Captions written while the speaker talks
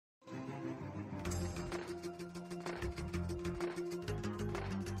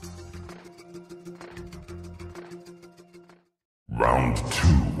Round 2.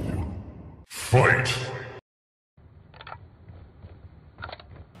 Fight!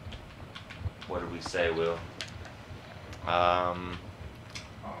 What did we say, Will? No.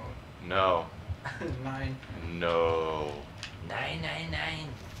 9. No. 999.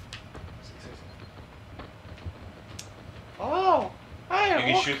 Oh! Hey,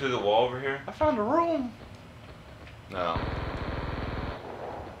 You can shoot through the wall over here? I found a room. No.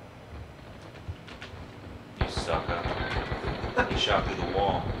 You sucker. You shot through the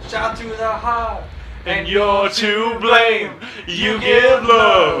wall. Shot through the heart. And you're to blame. You give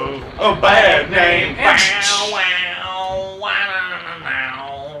love a bad name.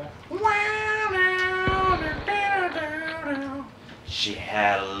 She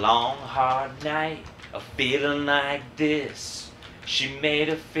had a long, hard night, a feeling like this. She made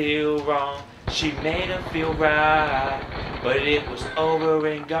her feel wrong, she made her feel right, but it was over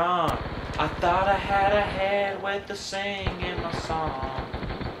and gone. I thought I had a head with the sing in my song.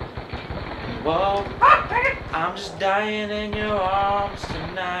 Whoa, I'm just dying in your arms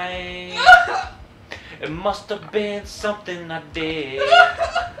tonight. It must have been something I did.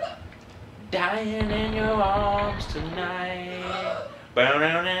 Dying in your arms tonight.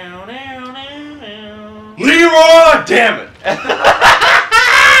 Leroy! Damn it!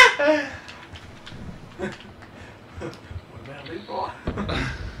 What about Leroy?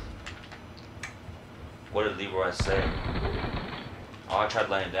 What did Leroy say? Oh, I tried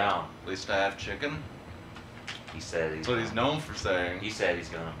laying down. At least I have chicken. He said he's. That's what he's known for saying. He said he's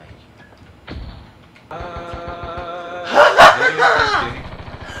gonna make it.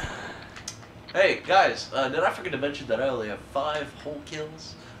 Hey guys, did I forget to mention that I only have 5 whole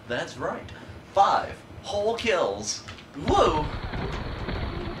kills? That's right, 5 whole kills. Woo!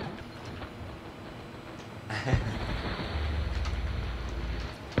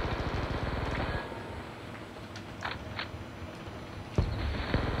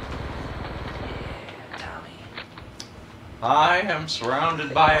 Tommy. I am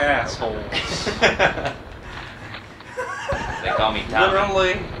surrounded by assholes. They call me Tommy.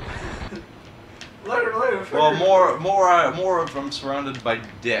 Literally. Literally. Well, more of them surrounded by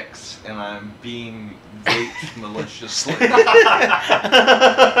dicks, and I'm being raped maliciously. They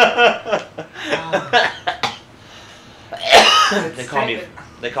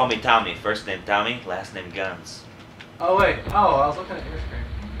call me Tommy. First name Tommy, last name Guns. Oh wait. Oh, I was looking at your screen.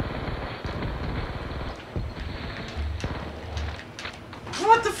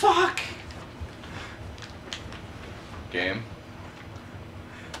 What the fuck? Game.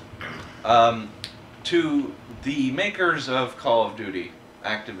 To the makers of Call of Duty,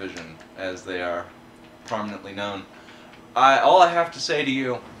 Activision, as they are prominently known, all I have to say to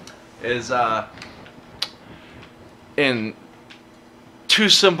you is, in 2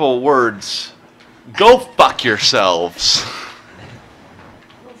 simple words, go fuck yourselves.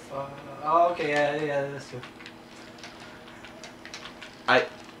 Oh, okay, yeah, that's good. I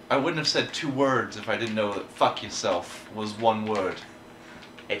wouldn't have said 2 words if I didn't know that fuck yourself was 1 word.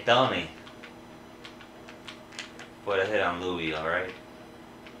 Hey, Tommy. Put a hit on Louie, alright?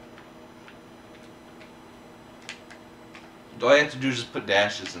 All I have to do is just put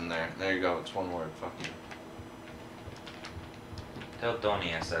dashes in there. There you go, it's 1 word. Fuck you. Tell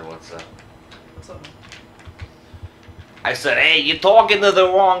Tony I said what's up. What's up, man? I said, hey, you're talking to the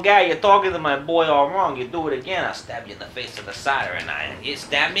wrong guy. You're talking to my boy all wrong. You do it again, I'll stab you in the face with a soldering iron. You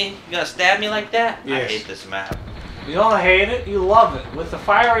stab me? You gonna stab me like that? Yes. I hate this map. You don't hate it, you love it. With the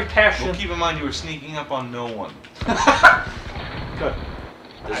fiery passion. Well, keep in mind you were sneaking up on no one. Good.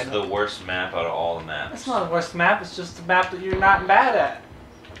 This is the worst map out of all the maps. It's not the worst map, it's just a map that you're not bad at.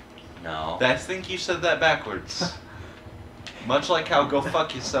 No. I think you said that backwards. Much like how go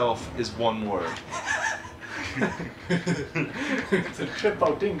fuck yourself is 1 word. It's a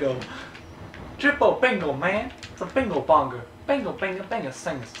triple dingo. Triple bingo, man. It's a bingo bonger. Bingo, bingo, bingo,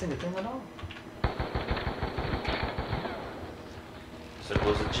 sing a ding along.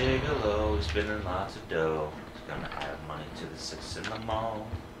 Circle's a gigolo, he's spending lots of dough. He's gonna add money to the 6 in the mall.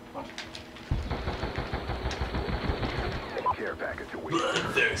 Care package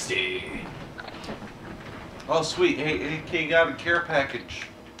Bloodthirsty. Oh sweet, hey, you got a care package.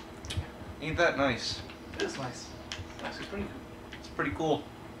 Ain't that nice? It is nice. Actually, pretty good. It's pretty cool.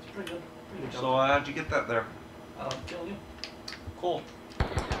 It's pretty good. Pretty good job. So how'd you get that there? Kill you. Cool.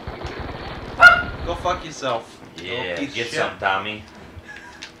 Go fuck yourself. Yeah, piece of get shit. some, Tommy.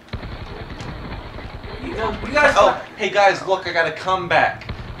 You guys. Oh, hey guys, look, I got a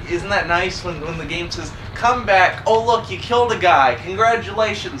comeback. Isn't that nice when the game says, come back, oh look, you killed a guy,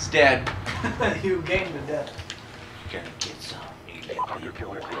 congratulations, Dad. You gained the death. You're gonna get some. You get Hunter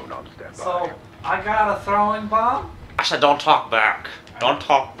killer drone on standby. So, I got a throwing bomb. I said don't talk back. Don't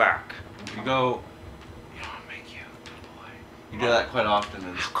talk back. You go. You know, I'll make you my boy. You do that quite often,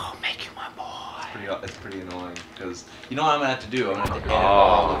 and I'll go make you my boy. it's pretty annoying because you know what I'm gonna have to do. I'm gonna have to edit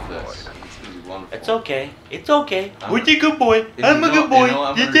all of this. It's gonna be wonderful. It's okay. It's okay. I'm We're a good boy. If I'm you a know- good boy. you know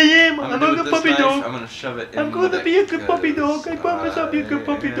what Yes, I am. I'm I'm gonna a do with good this puppy knife, dog. I'm gonna shove it in I'm the gonna neck be a good puppy because dog. I promise I'll be a good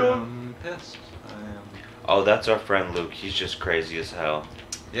puppy dog. I'm pissed. I am. Oh, that's our friend Luke. He's just crazy as hell.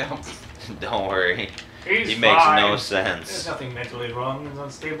 Yeah. Don't worry. He's He makes fine. no There's sense. nothing mentally wrong and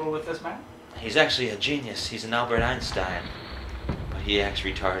unstable with this man. He's actually a genius. He's an Albert Einstein. But he acts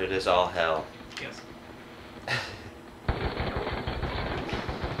retarded as all hell. Yes.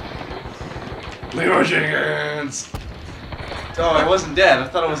 Leo Jenkins! Oh, I wasn't dead. I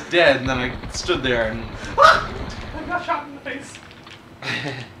thought I was dead, and then I stood there and. I got shot in the face.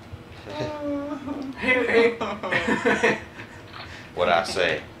 Hey. What I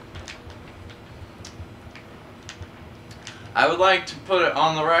say? I would like to put it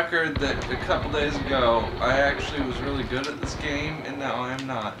on the record that a couple days ago, I actually was really good at this game, and now I am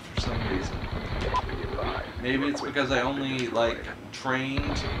not for some reason. Maybe it's because I only, like,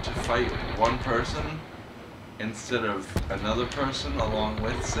 trained to fight one person instead of another person along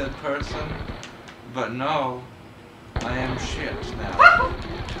with said person. But no, I am shit now.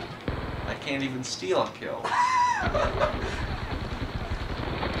 I can't even steal a kill.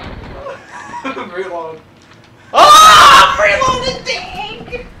 Reload. Oh! Reloaded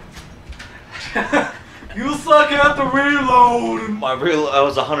dang! You suck at the reload. My real, I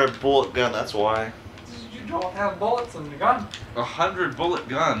was a 100 bullet gun. That's why. You don't have bullets in the gun. 100 bullet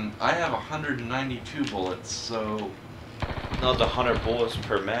gun. I have 192 bullets, so No, it's 100 bullets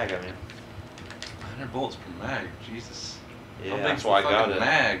per mag. I mean, 100 bullets per mag. Jesus. yeah, How big's that's the why I got fucking it.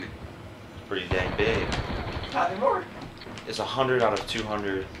 mag? Pretty dang big. Not anymore. It's 100 out of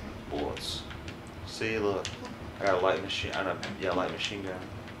 200 bullets. See, look. I got a light machine. Light machine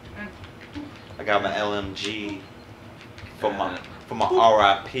gun. I got my LMG for my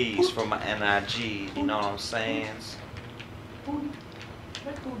RIPs, for my NIG. You know what I'm saying?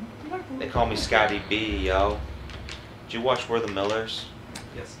 They call me Scotty B, yo. Did you watch We're the Millers?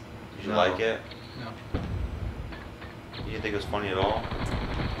 Yes. Did you No. like it? No. You didn't think it was funny at all?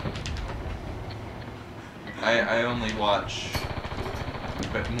 I only watch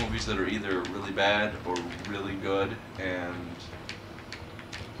movies that are either really bad or really good, and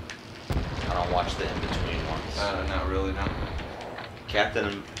I don't watch the in-between ones. not really, no.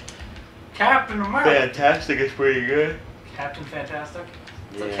 Captain America. Fantastic is pretty good. Captain Fantastic.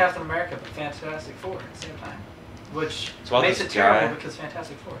 It's Yeah. like Captain America, but Fantastic Four at the same time. Which It's about makes this it terrible guy. because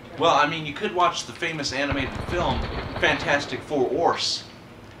Fantastic Four. Terrible. Well, I mean, you could watch the famous animated film Fantastic Four Horse.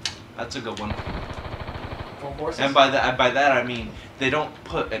 That's a good one. Four horses. And by that I mean they don't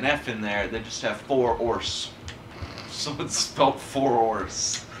put an F in there; they just have 4 horse. So it's spelled 4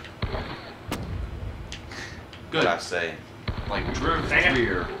 horse. Good. What I say? Like Drew Dang it.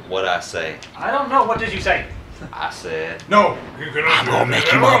 Freer. What I say? I don't know. What did you say? I said. No. I'm gonna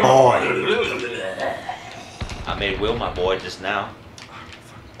make you my boy. I made Will my boy just now.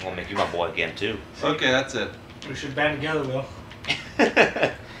 I'm gonna make you my boy again too. Okay, that's it. We should band together, Will.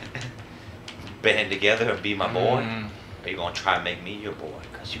 Band together and be my boy. Mm. Or you gonna try and make me your boy?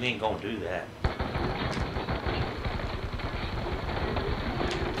 Cause you ain't gonna do that.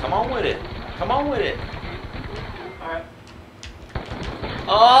 Come on with it. Come on with it. All right.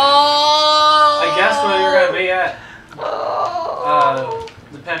 Oh! I guess where you're gonna be at.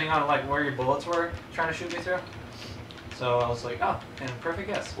 Depending on like where your bullets were trying to shoot me through. So I was like, oh, and perfect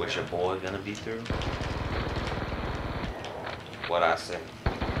guess. What's your boy gonna be through? What I say?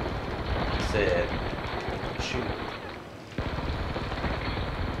 I said, shoot.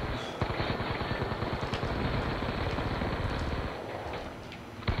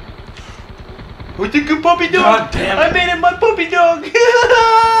 What's a good puppy dog? God damn it. I made him my puppy dog. I'm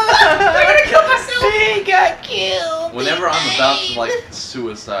gonna kill myself. He got killed. Whenever I'm about to like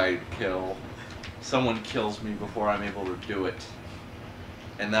suicide kill, someone kills me before I'm able to do it,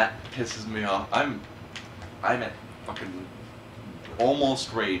 and that pisses me off. I'm at fucking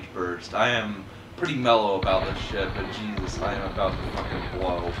almost rage burst. I am pretty mellow about this shit, but Jesus, I am about to fucking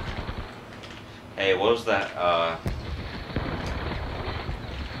blow. Hey, what was that?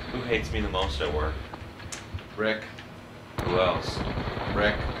 Who hates me the most at work? Rick, Who else?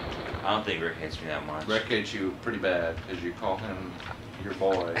 Rick, I don't think Rick hates me that much. Rick hates you pretty bad because you call him your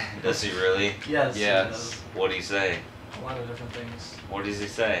boy. Does he really? Yes. Yes. What'd he say? A lot of different things. What does he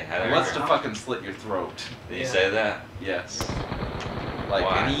say? How He did wants he to fucking slit your throat. Did he Yeah. say that? Yes. Like,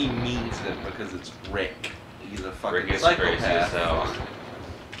 Why? and he means it because it's Rick. He's a fucking Rick is crazy as psychopath. hell.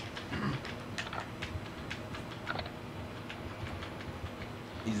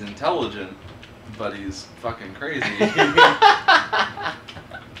 he's intelligent, but he's fucking crazy.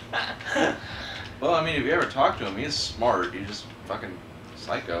 Well, I mean, if you ever talk to him, he's smart. He's just fucking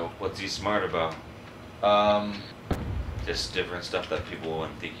psycho. What's he smart about? Just different stuff that people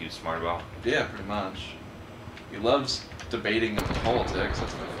wouldn't think he's smart about. Yeah, pretty much. He loves debating in politics.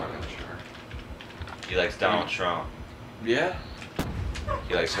 That's for fucking sure. He likes Donald Trump. Yeah.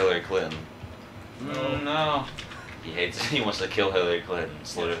 He likes Hillary Clinton. No. He hates. He wants to kill Hillary Clinton,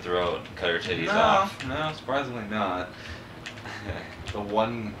 slit her throat, and cut her titties No, off. no, surprisingly not. The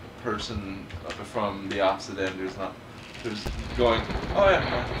one person from the opposite end who's going, oh yeah,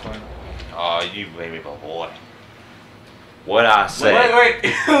 no, that's fine. Oh, you made me a boy. What I say? Wait.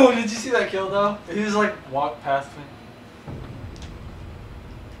 Did you see that kill though? He just like walked past me.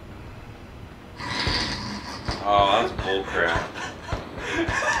 Oh, that's bullcrap.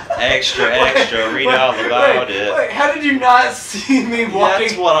 Extra, read all about it. Wait, how did you not see me walking?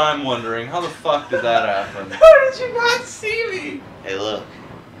 That's what I'm wondering. How the fuck did that happen? How did you not see me? Hey, look.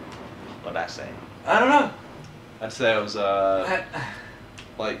 What'd I say? I don't know. I'd say it was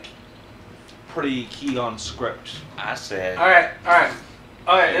like pretty key on script. I said. All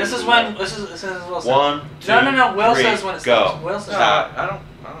right. This is when Will says. 1, 2, No. Will 3, says when it go. stops. Will says. Stop. I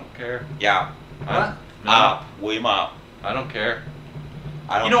don't care. Yeah. What? Up. William up. I don't care.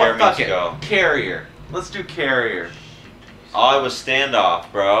 I don't You know care what? Fuck means it. go. Carrier. Let's do carrier. Oh, it was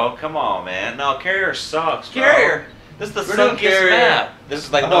standoff, bro. Come on, man. No, carrier sucks, bro. Carrier. This is the We're doing suckiest Carrier. map. This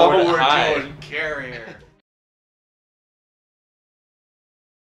is like Oh, nowhere to we're hide. doing carrier.